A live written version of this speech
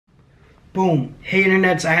Boom. Hey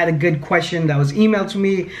internets, I had a good question that was emailed to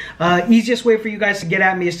me. Easiest way for you guys to get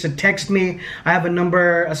at me is to text me. I have a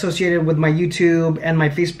number associated with my YouTube and my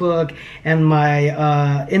Facebook and my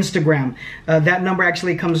Instagram. That number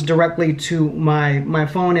actually comes directly to my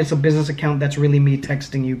phone. It's a business account. That's really me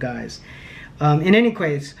texting you guys. In any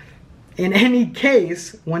case,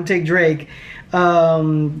 one take Drake,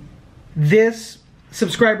 this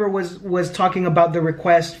subscriber was talking about the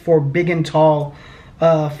request for Big and Tall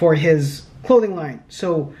for his clothing line.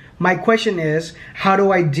 So my question is, how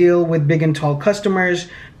do I deal with Big and Tall customers?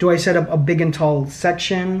 Do I set up a Big and Tall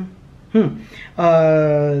section?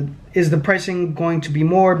 Is the pricing going to be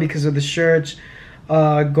more because of the shirts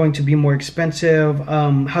going to be more expensive?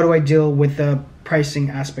 How do I deal with the pricing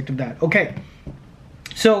aspect of that? Okay.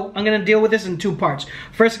 So I'm gonna deal with this in two parts.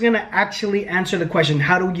 First, I'm gonna actually answer the question: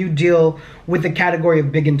 how do you deal with the category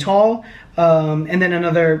of Big and Tall? And then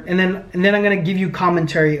I'm gonna give you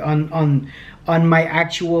commentary on my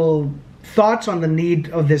actual thoughts on the need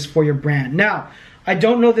of this for your brand. Now, I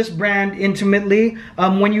don't know this brand intimately.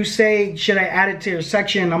 When you say, should I add it to your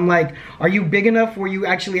section? I'm like, are you big enough where you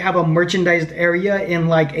actually have a merchandised area in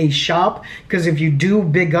like a shop? Because if you do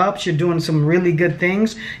big ups, you're doing some really good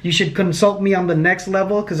things. You should consult me on the next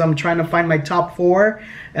level because I'm trying to find my top 4.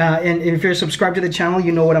 And if you're subscribed to the channel,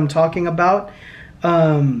 you know what I'm talking about.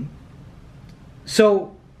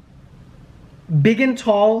 So Big and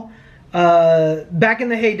Tall, back in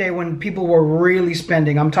the heyday when people were really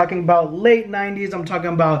spending, I'm talking about late 90s, I'm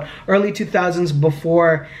talking about early 2000s,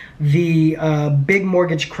 before the big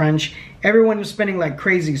mortgage crunch, everyone was spending like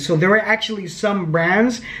crazy. So there were actually some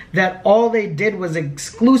brands that all they did was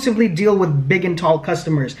exclusively deal with Big and Tall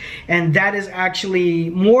customers, and that is actually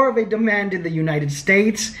more of a demand in the United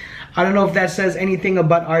States. I don't know if that says anything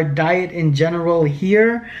about our diet in general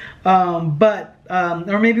here,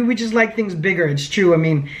 or maybe we just like things bigger. It's true. I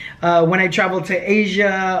mean, when I travel to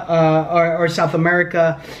Asia or South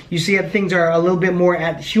America, you see that things are a little bit more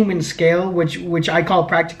at human scale, which I call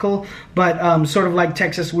practical. But sort of like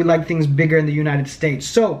Texas, we like things bigger in the United States.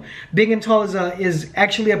 So Big and Tall is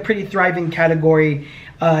actually a pretty thriving category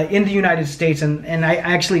in the United States, and I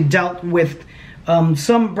actually dealt with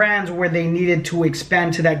some brands where they needed to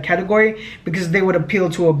expand to that category because they would appeal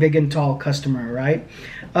to a Big and Tall customer, right?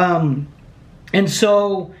 And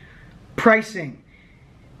so pricing,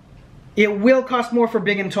 it will cost more for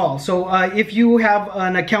Big and Tall. So if you have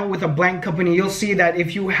an account with a blank company, you'll see that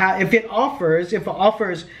if it offers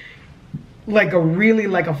like a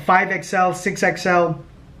 5XL, 6XL,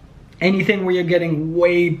 anything where you're getting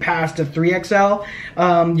way past a 3XL,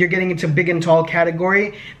 you're getting into Big and Tall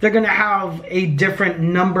category, they're gonna have a different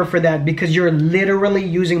number for that because you're literally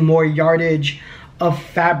using more yardage of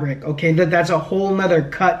fabric. Okay, that's a whole nother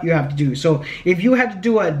cut you have to do. So if you have to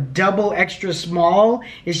do a double extra small,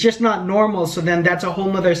 it's just not normal. So then that's a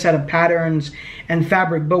whole nother set of patterns and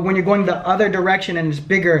fabric. But when you're going the other direction and it's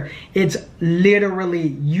bigger, it's literally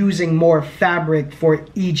using more fabric for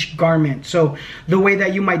each garment. So the way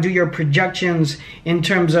that you might do your projections in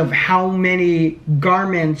terms of how many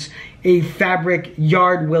garments a fabric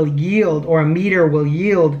yard will yield or a meter will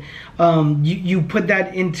yield, you put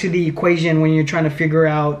that into the equation when you're trying to figure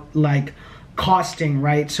out like costing,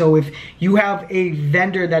 right? So if you have a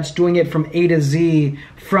vendor that's doing it from A to Z,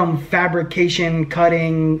 from fabrication,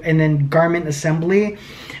 cutting, and then garment assembly,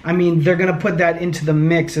 I mean, they're gonna put that into the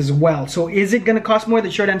mix as well. So is it gonna cost more? The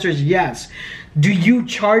short answer is yes. Do you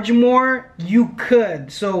charge more? You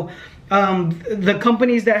could. So the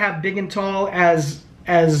companies that have Big and Tall as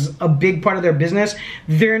a big part of their business,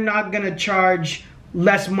 they're not gonna charge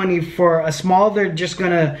less money for a small. They're just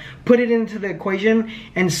gonna put it into the equation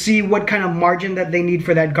and see what kind of margin that they need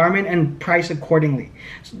for that garment and price accordingly.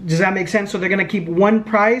 Does that make sense? So they're gonna keep one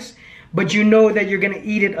price, but you know that you're gonna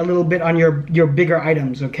eat it a little bit on your bigger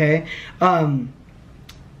items, okay?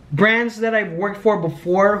 Brands that I've worked for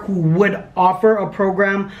before who would offer a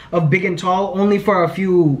program of Big and Tall only for a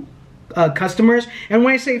few customers, and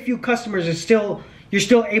when I say a few customers, you're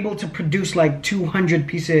still able to produce like 200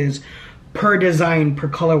 pieces per design, per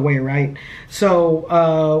colorway, right?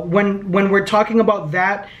 So when we're talking about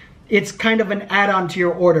that, it's kind of an add-on to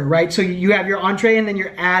your order, right? So you have your entree and then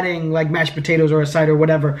you're adding like mashed potatoes or a side or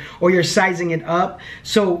whatever, or you're sizing it up.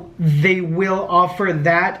 So they will offer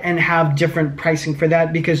that and have different pricing for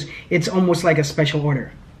that because it's almost like a special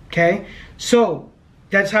order, okay? So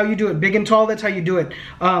that's how you do it. Big and Tall, that's how you do it.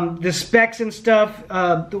 The specs and stuff,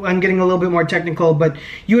 I'm getting a little bit more technical, but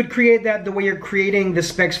you would create that the way you're creating the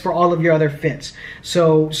specs for all of your other fits.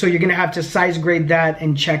 So you're gonna have to size grade that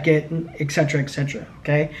and check it, etc.,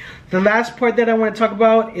 okay? The last part that I wanna talk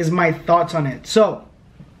about is my thoughts on it. So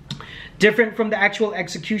different from the actual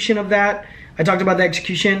execution of that. I talked about the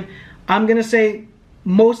execution. I'm gonna say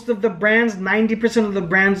most of the brands, 90% of the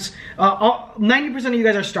brands, 90% of you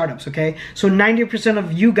guys are startups, okay? So 90%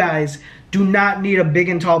 of you guys do not need a big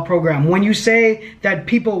and tall program. When you say that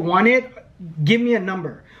people want it, give me a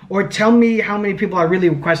number or tell me how many people are really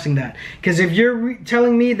requesting that. Because if you're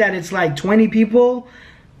telling me that it's like 20 people,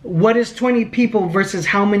 what is 20 people versus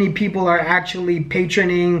how many people are actually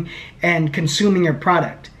patroning and consuming your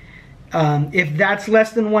product? If that's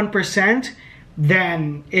less than 1%,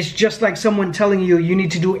 then it's just like someone telling you you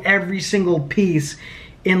need to do every single piece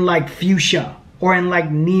in like fuchsia or in like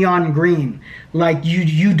neon green. Like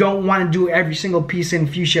you don't want to do every single piece in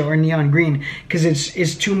fuchsia or neon green because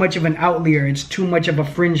it's too much of an outlier. It's too much of a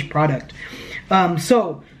fringe product.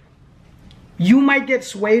 So you might get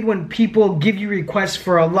swayed when people give you requests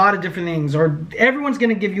for a lot of different things, or everyone's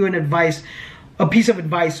gonna give you a piece of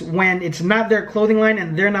advice when it's not their clothing line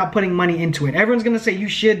and they're not putting money into it. Everyone's gonna say you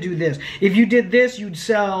should do this. If you did this, you'd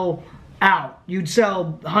sell out. You'd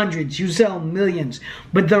sell hundreds, you'd sell millions.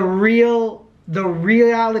 But the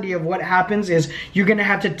reality of what happens is you're gonna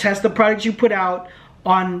have to test the products you put out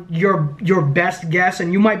on your best guess,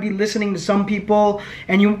 and you might be listening to some people,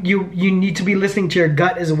 and you need to be listening to your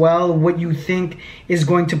gut as well, what you think is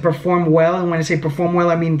going to perform well. And when I say perform well,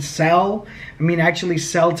 I mean sell. I mean actually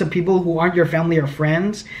sell to people who aren't your family or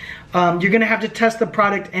friends. You're gonna have to test the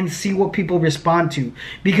product and see what people respond to,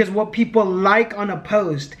 because what people like on a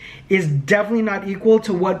post is definitely not equal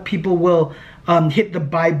to what people will hit the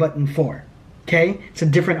buy button for. Okay, it's a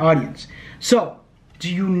different audience. So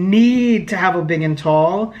do you need to have a big and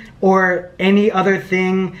tall or any other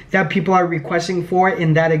thing that people are requesting for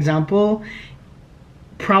in that example?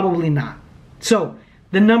 Probably not. So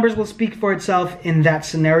the numbers will speak for itself in that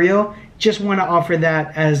scenario. Just want to offer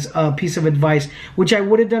that as a piece of advice, which I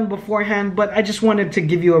would have done beforehand, but I just wanted to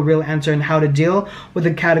give you a real answer on how to deal with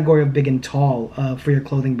the category of big and tall for your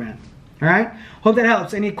clothing brand. All right, hope that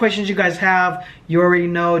helps. Any questions you guys have, you already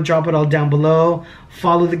know, drop it all down below.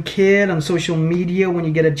 Follow the kid on social media when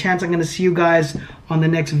you get a chance. I'm gonna see you guys on the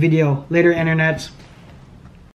next video. Later, internets.